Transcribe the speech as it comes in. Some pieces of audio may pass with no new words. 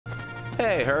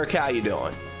Hey, Herc, how you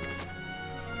doing?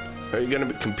 Are you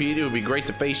gonna compete? It would be great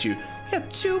to face you. Yeah,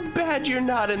 too bad you're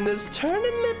not in this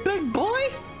tournament, big boy.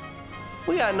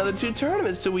 We got another 2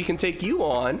 tournaments till we can take you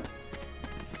on.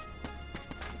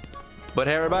 But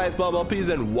hey everybody, it's BONDofGAMES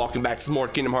and welcome back to some more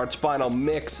Kingdom Hearts Final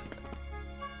Mix.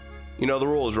 You know the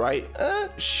rules, right?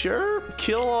 Sure.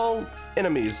 Kill all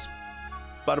enemies.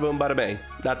 Bada boom, bada bang.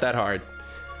 Not that hard.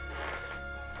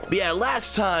 But yeah,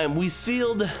 last time we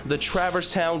sealed the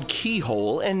Traverse Town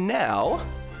keyhole, and now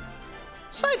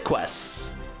side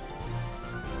quests.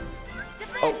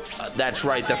 Oh, that's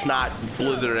right. That's not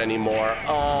Blizzard anymore.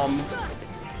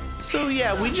 So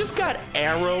yeah, we just got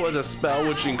Arrow as a spell,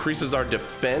 which increases our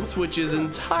defense, which is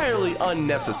entirely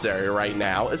unnecessary right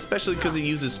now, especially because it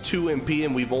uses 2 MP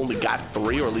and we've only got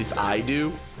 3, or at least I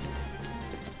do.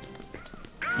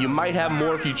 You might have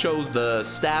more if you chose the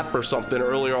staff or something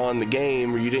earlier on in the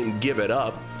game, or you didn't give it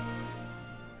up.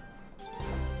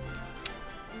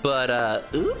 But,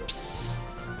 oops.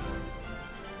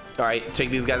 All right,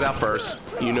 take these guys out first.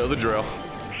 You know the drill.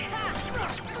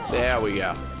 There we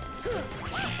go.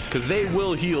 Because they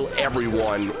will heal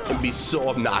everyone and be so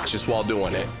obnoxious while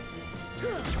doing it.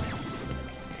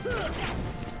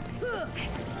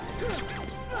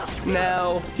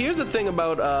 Now, here's the thing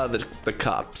about the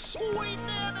cups.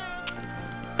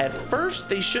 At first,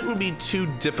 they shouldn't be too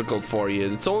difficult for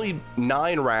you. It's only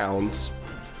 9 rounds,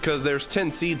 because there's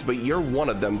 10 seeds, but you're one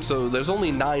of them, so there's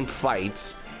only 9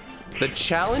 fights. The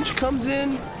challenge comes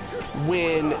in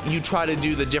when you try to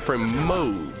do the different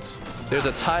modes. There's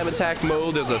a time attack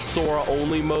mode, there's a Sora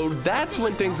only mode. That's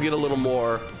when things get a little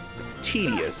more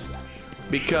tedious,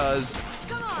 because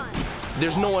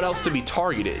there's no one else to be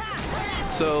targeted.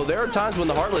 So there are times when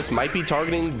the Heartless might be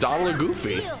targeting Donald or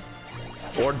Goofy,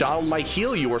 or Donald might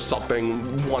heal you or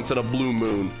something once in a blue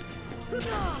moon.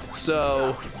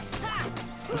 So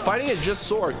fighting as just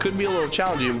Sora could be a little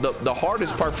challenging. The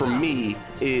hardest part for me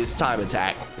is time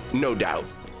attack, no doubt.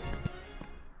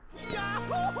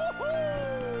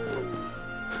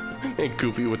 And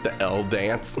Goofy with the L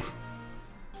dance.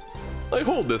 Like,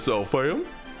 hold this L, fam.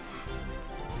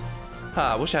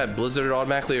 I wish I had Blizzard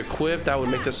automatically equipped. That would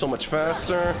make this so much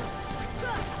faster.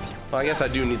 Well, I guess I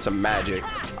do need some magic.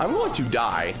 I'm going to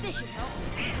die.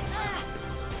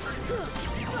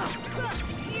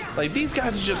 Like, these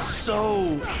guys are just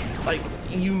so, like,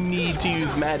 you need to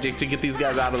use magic to get these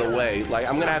guys out of the way. Like,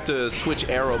 I'm gonna have to switch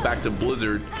Arrow back to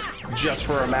Blizzard just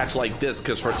for a match like this,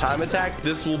 because for time attack,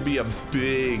 this will be a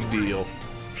big deal.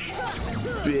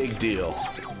 Big deal.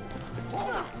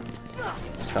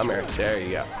 Come here. There you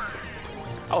go.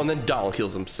 Oh, and then Donald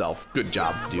heals himself. Good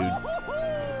job, dude.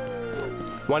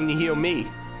 Why didn't you heal me?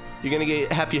 You're gonna get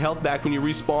half your health back when you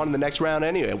respawn in the next round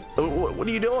anyway. What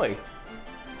are you doing?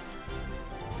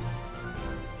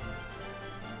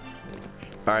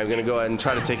 All right, I'm gonna go ahead and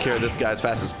try to take care of this guy as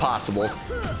fast as possible.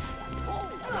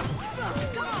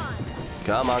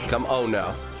 Come on, come. Oh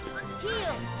no.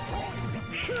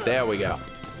 There we go.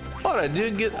 Oh, I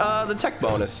did get the tech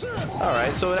bonus. All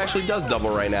right, so it actually does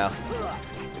double right now.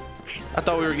 I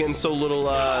thought we were getting so little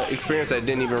experience that it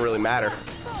didn't even really matter.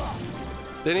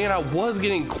 Then again, I was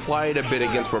getting quite a bit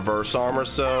against reverse armor,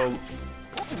 so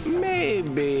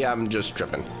maybe I'm just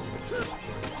tripping.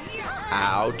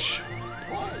 Ouch.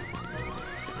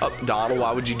 Oh, Donald,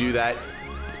 why would you do that?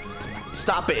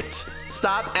 Stop it.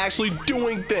 Stop actually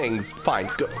doing things. Fine,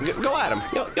 go at him.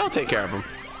 Y'all take care of him.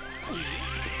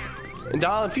 And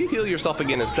Donald, if you heal yourself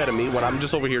again instead of me when I'm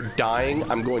just over here dying,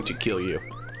 I'm going to kill you.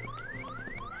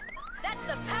 That's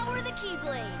the power of the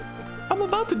Keyblade. I'm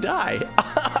about to die.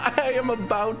 I am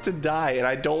about to die, and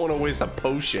I don't want to waste a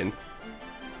potion.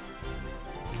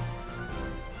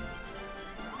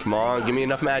 Come on, give me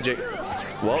enough magic.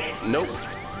 Well, nope.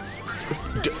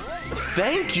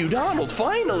 Thank you, Donald.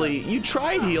 Finally, you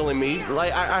tried healing me.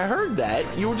 Like, I heard that.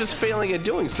 You were just failing at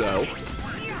doing so.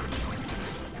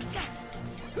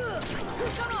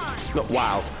 No,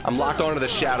 wow, I'm locked onto the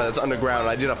shadow that's underground.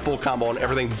 I did a full combo on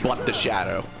everything but the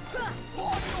shadow.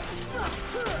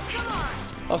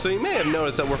 Also, you may have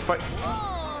noticed that we're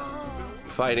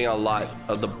fighting a lot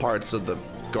of the parts of the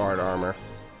guard armor.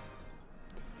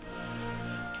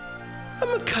 I'm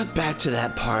gonna cut back to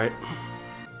that part.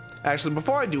 Actually,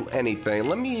 before I do anything,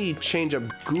 let me change up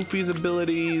Goofy's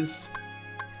abilities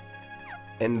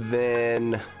and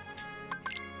then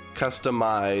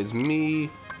customize me.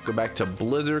 Go back to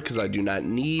Blizzard because I do not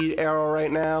need Arrow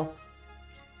right now.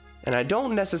 And I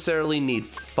don't necessarily need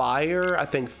Fire. I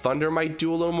think Thunder might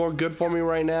do a little more good for me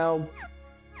right now.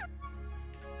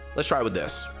 Let's try with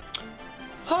this.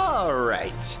 All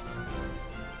right.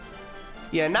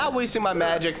 Yeah, not wasting my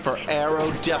magic for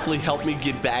Arrow definitely helped me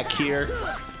get back here.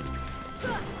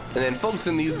 And then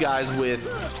focusing these guys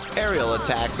with aerial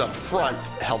attacks up front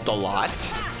helped a lot.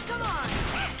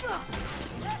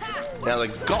 Now the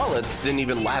gauntlets didn't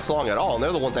even last long at all, and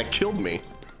they're the ones that killed me.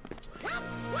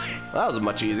 Well, that was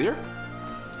much easier.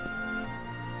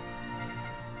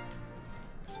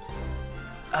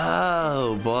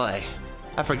 Oh boy,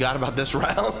 I forgot about this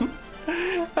round.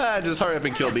 Just hurry up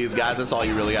and kill these guys. That's all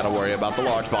you really got to worry about. The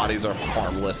large bodies are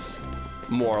harmless,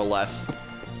 more or less.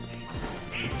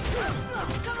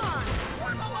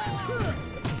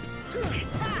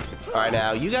 All right,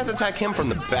 now you guys attack him from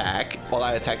the back while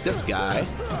I attack this guy,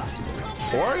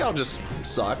 or y'all just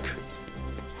suck.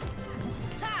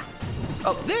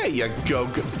 Oh, there you go,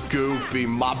 Goofy,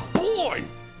 my boy.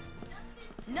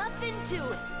 Nothing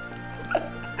to it.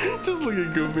 Just look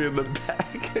at Goofy in the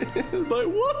back. Like,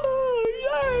 whoa,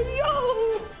 yeah,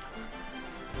 yo.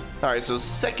 All right, so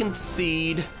second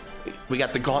seed, we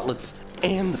got the gauntlets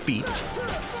and the feet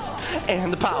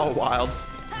and the power wilds.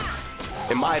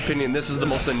 In my opinion, this is the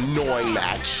most annoying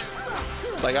match.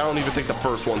 Like, I don't even think the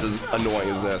first one's as annoying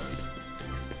as this.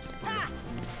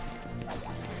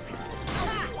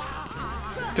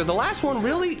 Because the last one,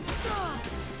 really,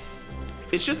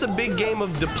 it's just a big game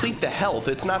of deplete the health.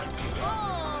 It's not...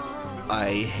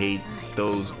 I hate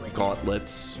those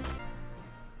gauntlets.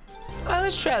 All right,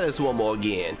 let's try this one more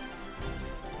again.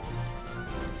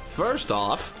 First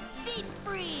off,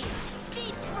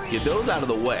 get those out of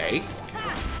the way.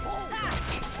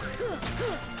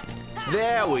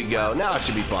 There we go. Now it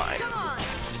should be fine.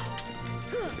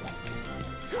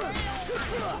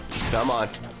 Come on.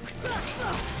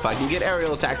 If I can get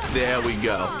aerial attacks, there we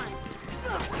go.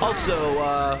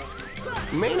 Also,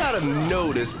 you may not have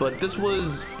noticed, but this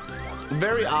was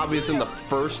very obvious in the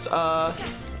first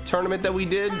tournament that we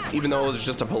did, even though it was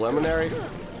just a preliminary.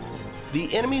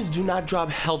 The enemies do not drop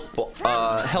health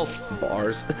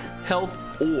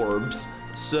orbs,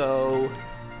 so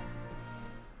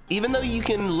even though you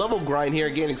can level grind here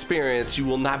and gain experience, you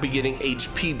will not be getting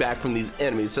HP back from these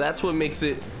enemies. So that's what makes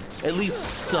it at least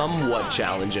somewhat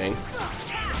challenging.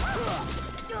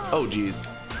 Oh geez.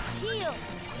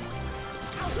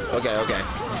 Okay.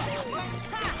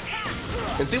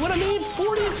 And see what I mean?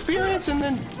 40 experience, and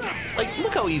then, like,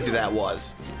 look how easy that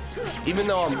was. Even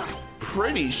though I'm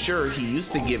pretty sure he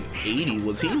used to give 80.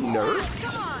 Was he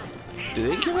nerfed? Do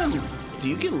they give him... Do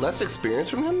you get less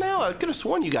experience from him now? I could have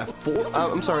sworn you got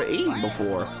 80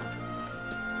 before.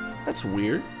 That's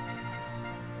weird.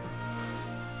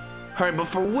 All right, but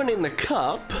for winning the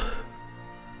cup...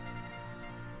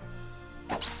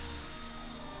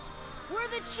 We're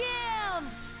the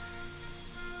champs!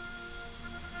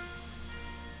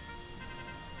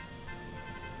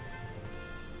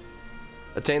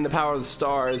 Attain the power of the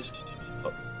stars.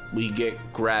 We get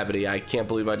gravity. I can't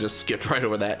believe I just skipped right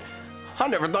over that. I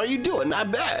never thought you'd do it.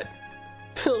 Not bad.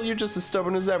 Phil, you're just as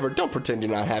stubborn as ever. Don't pretend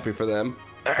you're not happy for them.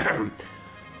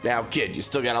 Now, kid, you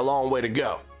still got a long way to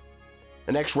go.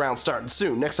 The next round's starting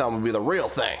soon. Next time will be the real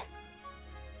thing.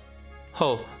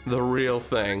 Oh, the real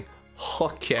thing.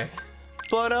 Okay.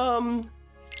 But,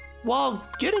 while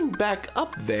getting back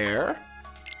up there,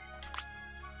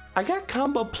 I got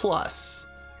Combo Plus,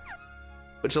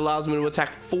 which allows me to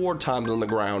attack 4 times on the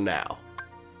ground now.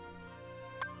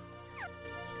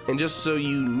 And just so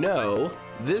you know,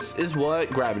 this is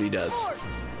what gravity does.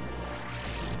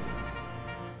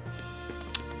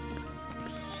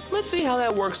 Let's see how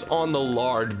that works on the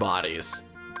large bodies.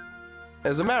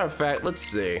 As a matter of fact, let's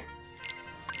see.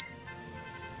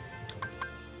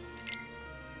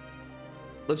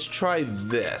 Let's try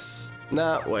this.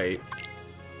 Nah, wait.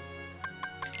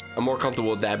 I'm more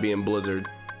comfortable with that being Blizzard.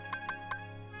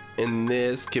 And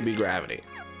this can be gravity.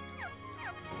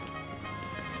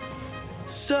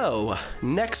 So,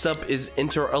 next up is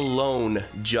Enter Alone,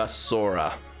 Just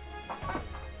Sora.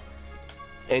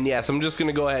 And yes, I'm just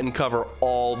gonna go ahead and cover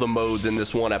all the modes in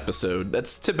this one episode.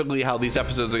 That's typically how these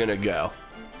episodes are gonna go.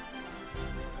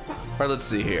 Alright, let's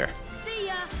see here. See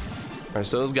ya. Alright,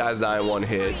 so those guys die in one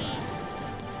hit.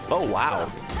 Oh, wow.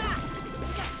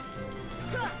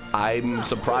 I'm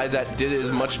surprised that did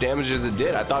as much damage as it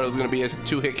did. I thought it was gonna be a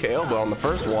 2-hit KO, but on the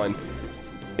first one,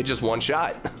 it just one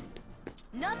shot.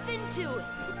 Nothing to it.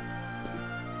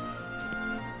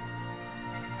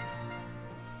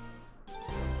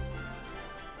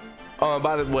 Oh, and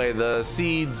by the way, the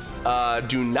seeds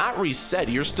do not reset.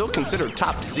 You're still considered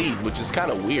top seed, which is kind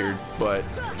of weird, but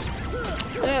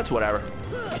it's whatever.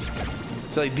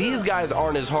 So like, these guys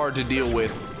aren't as hard to deal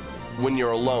with when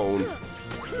you're alone,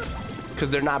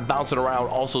 because they're not bouncing around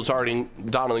also targeting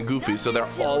Donald and Goofy, so they're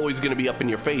always going to be up in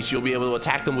your face. You'll be able to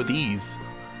attack them with ease.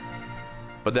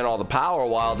 But then all the power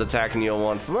wilds attacking you at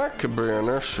once, that could be an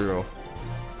issue.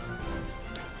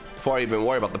 Before I even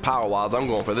worry about the power wilds, I'm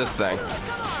going for this thing.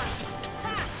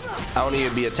 I don't need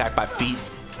to be attacked by feet.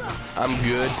 I'm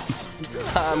good.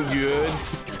 I'm good.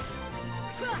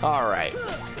 Alright.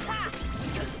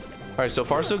 Alright, so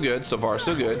far so good. So far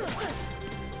so good.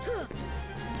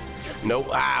 Nope.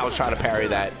 Ah, I was trying to parry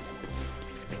that.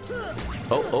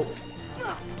 Oh, oh.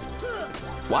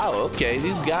 Wow, okay.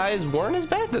 These guys weren't as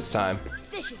bad this time.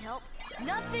 This should help.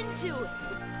 Nothing to it.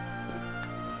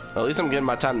 At least I'm getting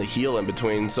my time to heal in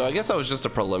between, so I guess that was just a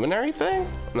preliminary thing?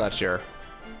 I'm not sure.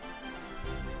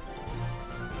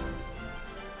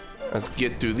 Let's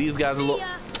get through these guys a little.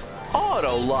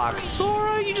 Auto lock,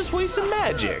 Sora, you just wasted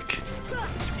magic.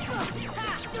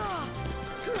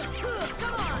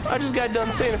 I just got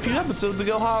done saying a few episodes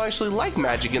ago how I actually like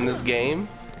magic in this game.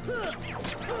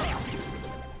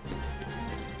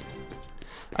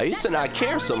 I used to not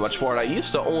care so much for it. I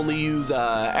used to only use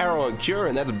arrow and cure,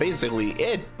 and that's basically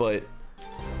it, but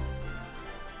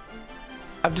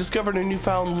I've discovered a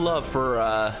newfound love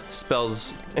for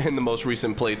spells in the most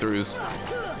recent playthroughs.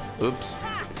 Oops.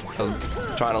 I was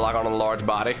trying to lock on a large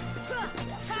body.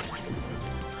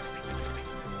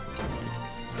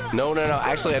 No, no, no.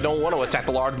 Actually, I don't want to attack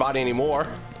the large body anymore.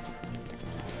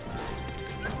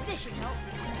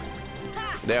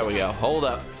 There we go. Hold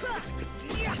up.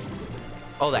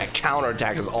 Oh, that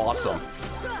counterattack is awesome.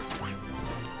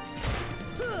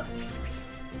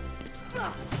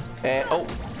 And, oh,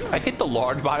 I hit the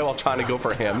large body while trying to go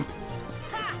for him.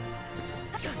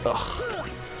 Ugh.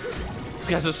 These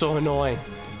guys are so annoying.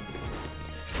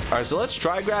 All right, so let's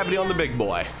try gravity on the big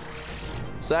boy.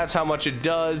 So that's how much it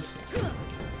does.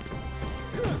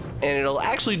 And it'll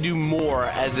actually do more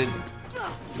as it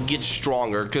gets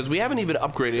stronger, because we haven't even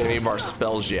upgraded any of our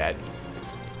spells yet.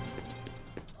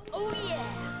 Oh yeah.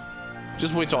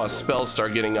 Just wait till our spells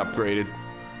start getting upgraded.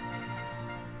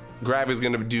 Gravity's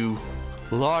gonna do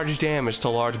large damage to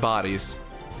large bodies.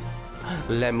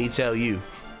 Let me tell you.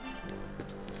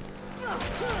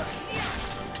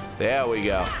 There we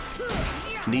go.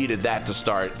 Needed that to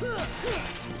start.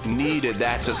 Needed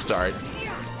that to start.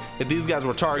 If these guys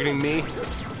were targeting me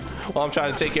while I'm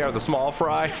trying to take care of the small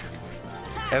fry,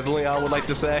 as Leon would like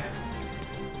to say,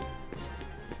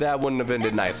 that wouldn't have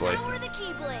ended nicely.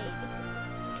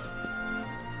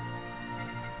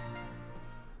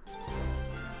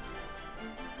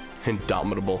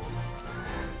 Indomitable.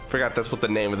 Forgot that's what the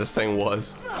name of this thing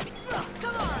was.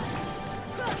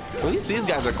 At least these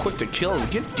guys are quick to kill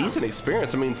and get decent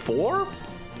experience. I mean, 4?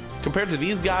 Compared to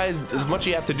these guys, as much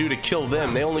you have to do to kill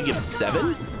them, they only give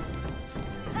 7?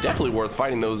 Definitely worth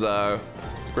fighting those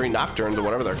green nocturnes or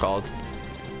whatever they're called.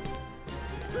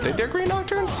 Think they're green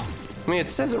nocturnes? I mean,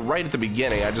 it says it right at the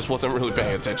beginning. I just wasn't really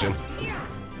paying attention.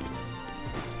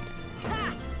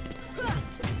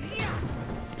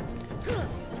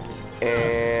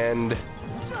 And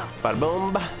bada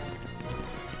boom,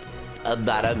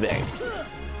 bada bang.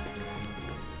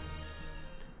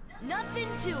 Nothing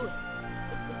to it.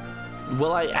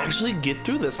 Will I actually get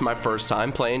through this my first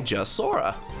time playing just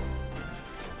Sora?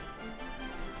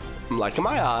 I'm liking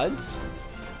my odds.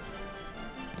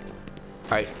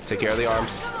 Alright, take care of the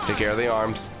arms. Take care of the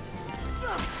arms.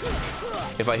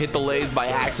 If I hit the lays by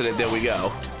accident, there we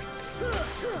go.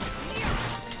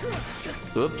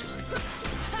 Oops.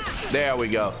 There we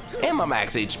go. And my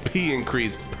max HP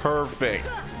increased. Perfect.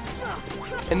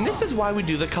 And this is why we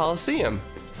do the Coliseum.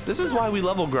 This is why we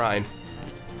level grind.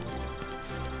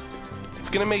 It's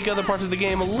gonna make other parts of the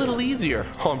game a little easier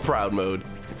on proud mode,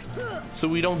 so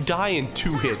we don't die in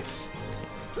 2 hits.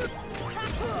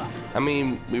 I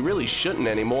mean, we really shouldn't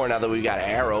anymore now that we got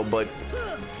Arrow, but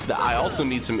I also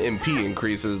need some MP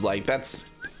increases. Like, that's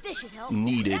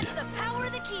needed. That's the power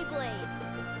of the Keyblade.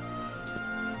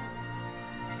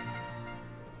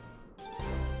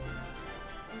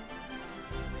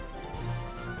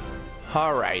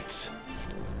 All right.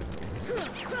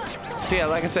 So yeah,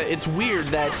 like I said, it's weird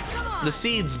that the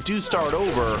seeds do start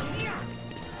over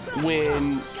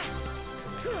when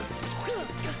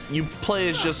you play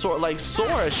as just Sora. Like,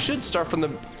 Sora should start from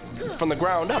the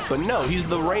ground up, but no, he's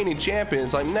the reigning champion.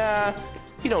 It's like, nah,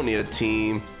 you don't need a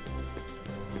team.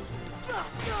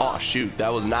 Oh shoot,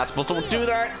 that was not supposed to do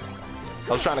that.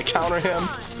 I was trying to counter him.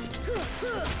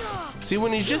 See,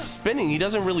 when he's just spinning, he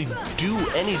doesn't really do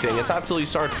anything. It's not till he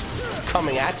starts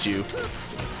coming at you.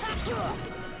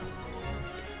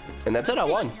 And that's it, I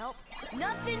won.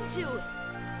 Nothing to it.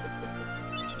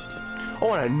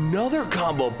 Oh, and another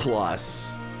combo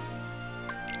plus.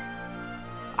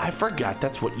 I forgot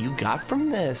that's what you got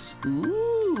from this.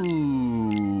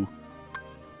 Ooh.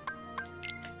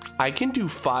 I can do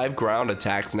 5 ground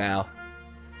attacks now.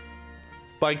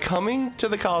 By coming to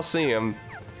the Coliseum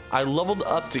I leveled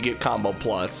up to get Combo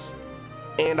Plus,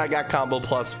 and I got Combo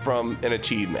Plus from an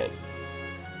achievement.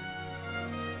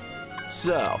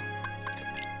 So,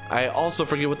 I also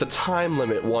forget what the time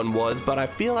limit one was, but I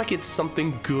feel like it's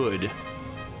something good.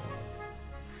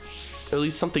 Or at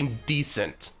least something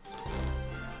decent.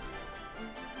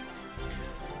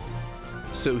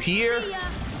 So here,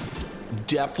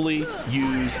 definitely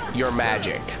use your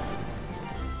magic.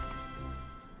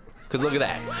 Because look at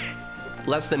that.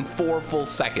 Less than 4 full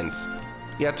seconds.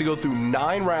 You have to go through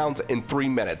 9 rounds in 3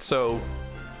 minutes. So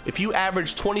if you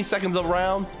average 20 seconds a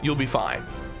round, you'll be fine.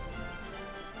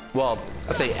 Well,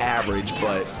 I say average,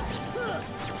 but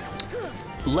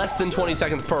less than 20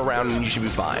 seconds per round and you should be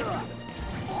fine.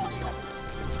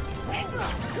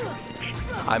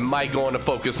 I might go into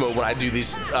focus mode when I do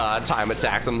these time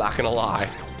attacks, I'm not gonna lie.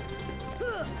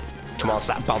 Come on,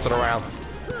 stop bouncing around.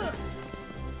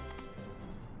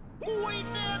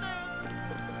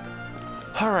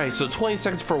 Alright, so 20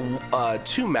 seconds for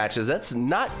 2 matches, that's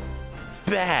not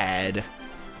bad.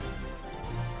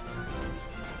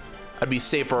 I'd be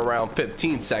safe for around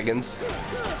 15 seconds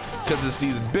because it's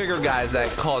these bigger guys that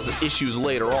cause issues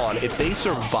later on. If they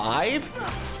survive,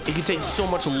 it can take so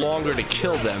much longer to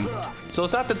kill them. So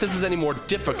it's not that this is any more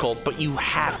difficult, but you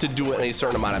have to do it in a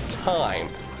certain amount of time.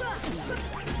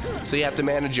 So you have to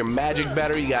manage your magic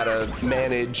better. You gotta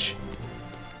manage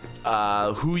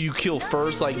who you kill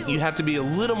first. Like, you have to be a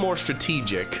little more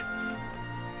strategic.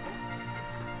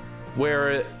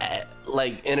 Where,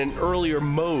 like, in an earlier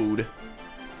mode,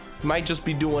 you might just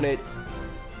be doing it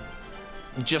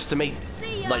just to make,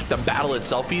 like, the battle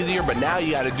itself easier, but now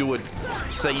you gotta do it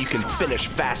so that you can finish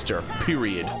faster,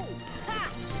 period.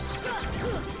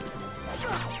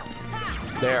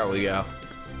 There we go.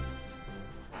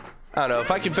 I don't know,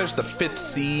 if I can finish the 5th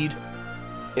seed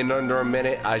in under a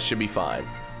minute, I should be fine.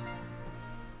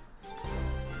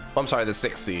 Oh, I'm sorry, the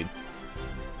 6th seed.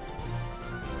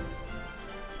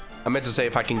 I meant to say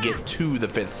if I can get to the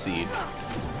 5th seed.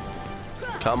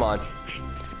 Come on.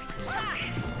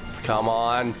 Come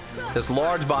on. This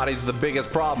large body's the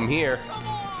biggest problem here.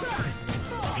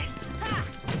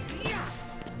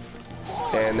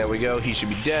 And there we go. He should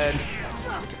be dead.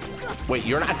 Wait,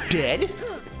 you're not dead?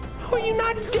 How are you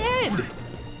not dead?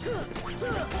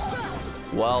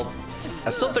 Well, I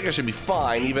still think I should be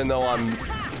fine, even though I'm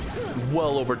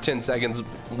well over 10 seconds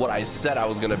what I said I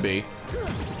was gonna be.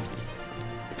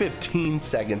 15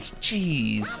 seconds.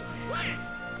 Jeez.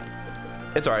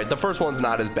 It's alright, the first one's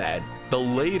not as bad. The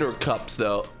later cups,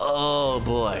 though, oh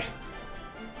boy.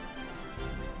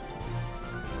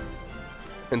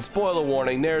 And spoiler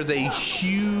warning, there's a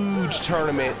huge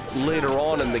tournament later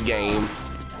on in the game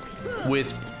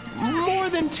with more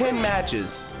than 10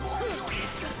 matches.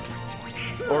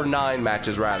 Or 9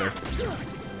 matches, rather.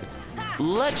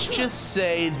 Let's just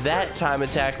say that time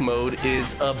attack mode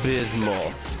is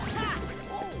abysmal.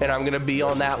 And I'm gonna be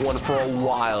on that one for a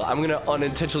while. I'm gonna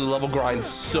unintentionally level grind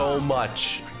so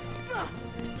much.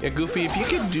 Yeah, Goofy, if you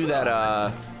could do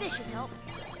that,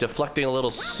 deflecting a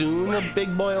little soon,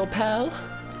 big boy old pal,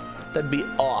 that'd be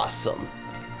awesome.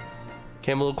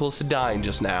 Came a little close to dying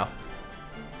just now.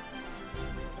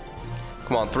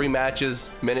 Come on, 3 matches,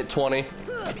 minute 20.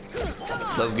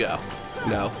 Let's go.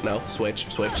 No, no, switch.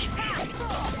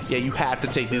 Yeah, you have to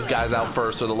take these guys out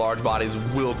first so the large bodies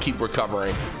will keep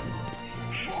recovering.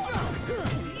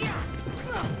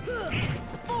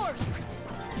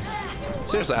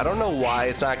 Seriously, I don't know why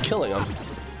it's not killing them.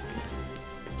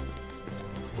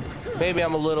 Maybe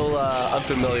I'm a little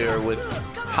unfamiliar with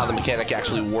how the mechanic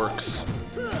actually works.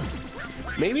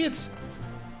 Maybe it's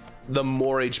the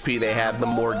more HP they have, the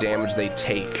more damage they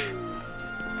take.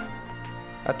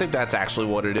 I think that's actually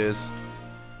what it is.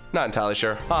 Not entirely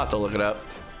sure. I'll have to look it up.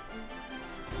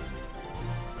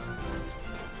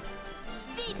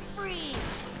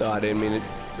 Oh, I didn't mean it.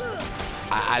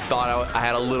 I thought I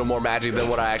had a little more magic than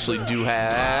what I actually do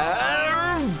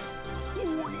have.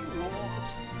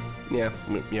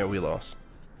 Yeah, we lost.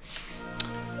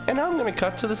 And now I'm gonna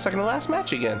cut to the second to last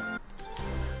match again.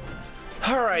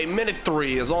 All right, minute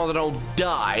 3. As long as I don't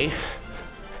die,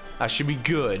 I should be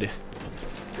good.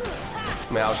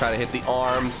 I mean, I was trying to hit the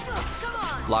arms,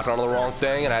 locked onto the wrong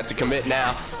thing, and I had to commit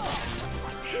now.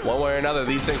 One way or another,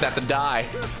 these things have to die.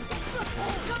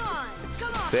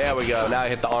 There we go. Now I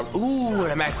hit the arm. Ooh,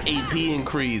 and a max AP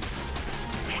increase.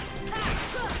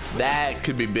 That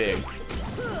could be big.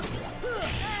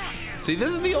 See,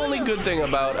 this is the only good thing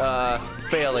about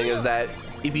failing, is that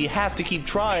if you have to keep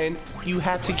trying, you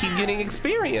have to keep getting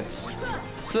experience.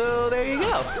 So there you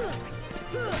go.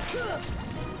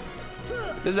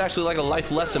 This is actually like a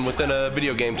life lesson within a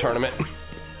video game tournament.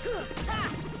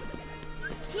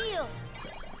 Heal.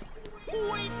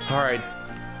 All right,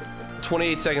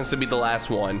 28 seconds to beat the last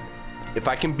one. If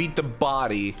I can beat the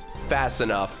body fast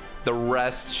enough, the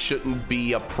rest shouldn't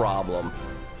be a problem.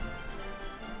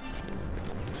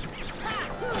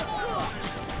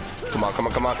 Come on, come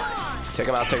on, come on. Take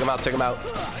him out, take him out, take him out.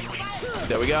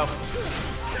 There we go.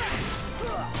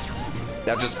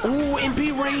 Now just, ooh,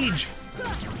 MP Rage.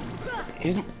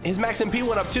 His max MP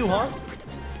went up too, huh?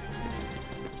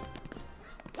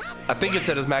 I think it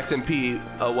said his max MP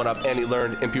went up and he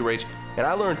learned MP Rage. And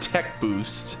I learned Tech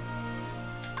Boost.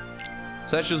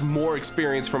 So that's just more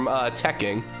experience from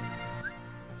teching.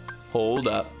 Hold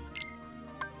up.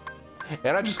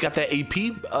 And I just got that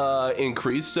AP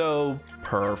increase, so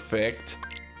perfect.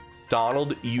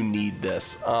 Donald, you need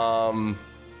this.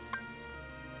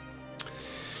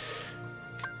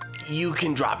 You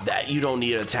can drop that. You don't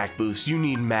need an attack boost. You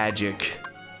need magic.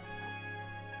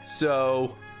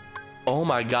 So, oh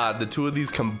my god, the two of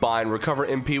these combined. Recover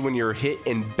MP when you're hit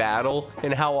in battle.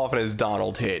 And how often is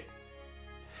Donald hit?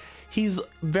 He's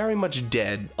very much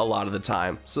dead a lot of the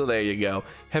time. So there you go.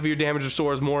 Heavier damage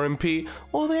restores more MP.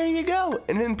 Well, there you go.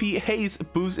 And MP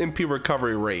haste boosts MP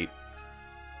recovery rate.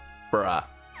 Bruh.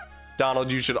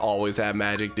 Donald, you should always have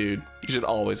magic, dude. You should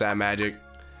always have magic.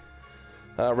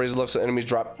 Razor looks at enemies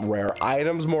drop rare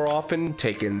items more often.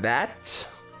 Taking that.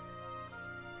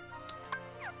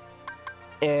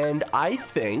 And I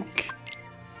think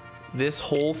this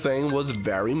whole thing was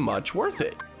very much worth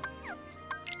it.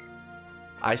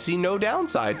 I see no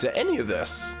downside to any of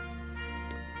this.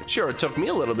 Sure, it took me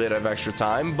a little bit of extra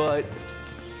time, but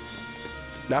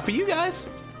not for you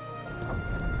guys.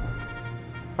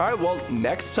 All right, well,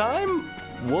 next time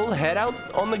we'll head out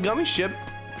on the gummy ship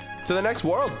to the next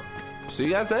world. See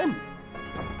you guys then.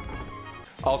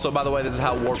 Also, by the way, this is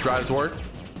how warp drives work.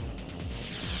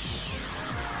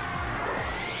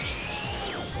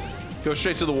 Go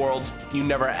straight to the worlds. You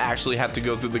never actually have to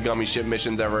go through the gummy ship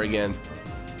missions ever again.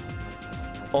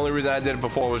 Only reason I did it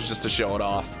before was just to show it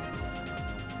off.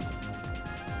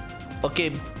 Okay,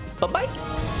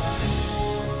 bye-bye.